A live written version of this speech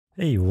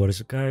Hey, what is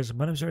up guys?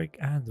 My name is Eric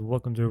and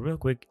welcome to a real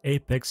quick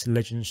Apex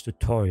Legends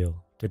tutorial.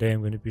 Today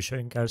I'm going to be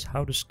showing guys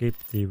how to skip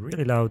the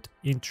really loud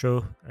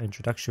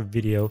introduction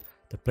video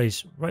that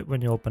plays right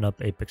when you open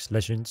up Apex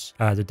Legends.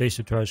 Today's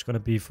tutorial is going to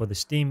be for the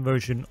Steam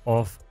version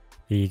of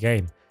the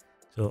game.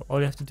 So all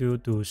you have to do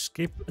to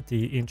skip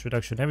the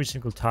introduction every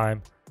single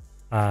time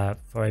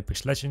for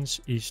Apex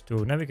Legends is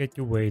to navigate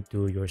your way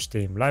to your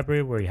Steam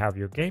library where you have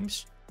your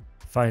games,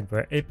 find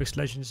where Apex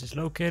Legends is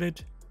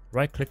located,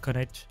 right click on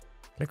it,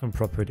 click on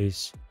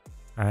properties,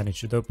 and it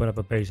should open up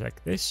a page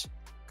like this.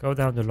 Go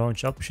down to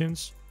launch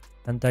options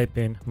and type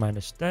in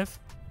 -dev,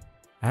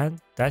 and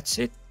that's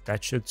it.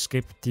 That should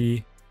skip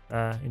the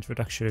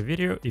introductory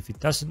video. If it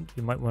doesn't,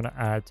 you might want to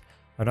add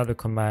another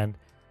command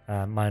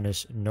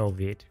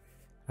 -novid,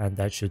 and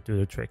that should do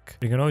the trick.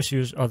 You can also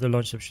use other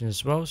launch options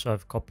as well, so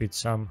I've copied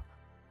some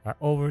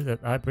over that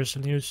I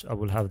personally use. I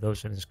will have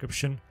those in the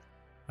description,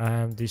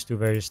 and these do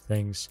various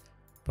things,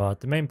 but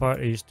the main part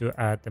is to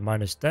add the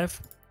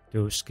 -dev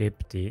to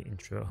skip the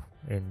intro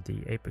in the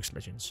Apex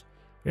Legends.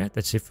 Yeah,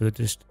 that's it for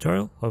this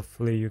tutorial.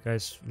 Hopefully you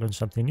guys learned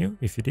something new.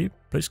 If you did,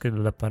 please click the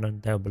like button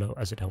down below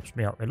as it helps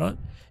me out a lot.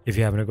 If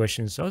you have any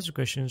questions or other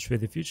questions for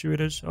the future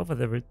videos or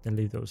whatever, then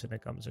leave those in the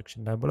comment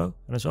section down below.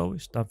 And as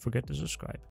always, don't forget to subscribe.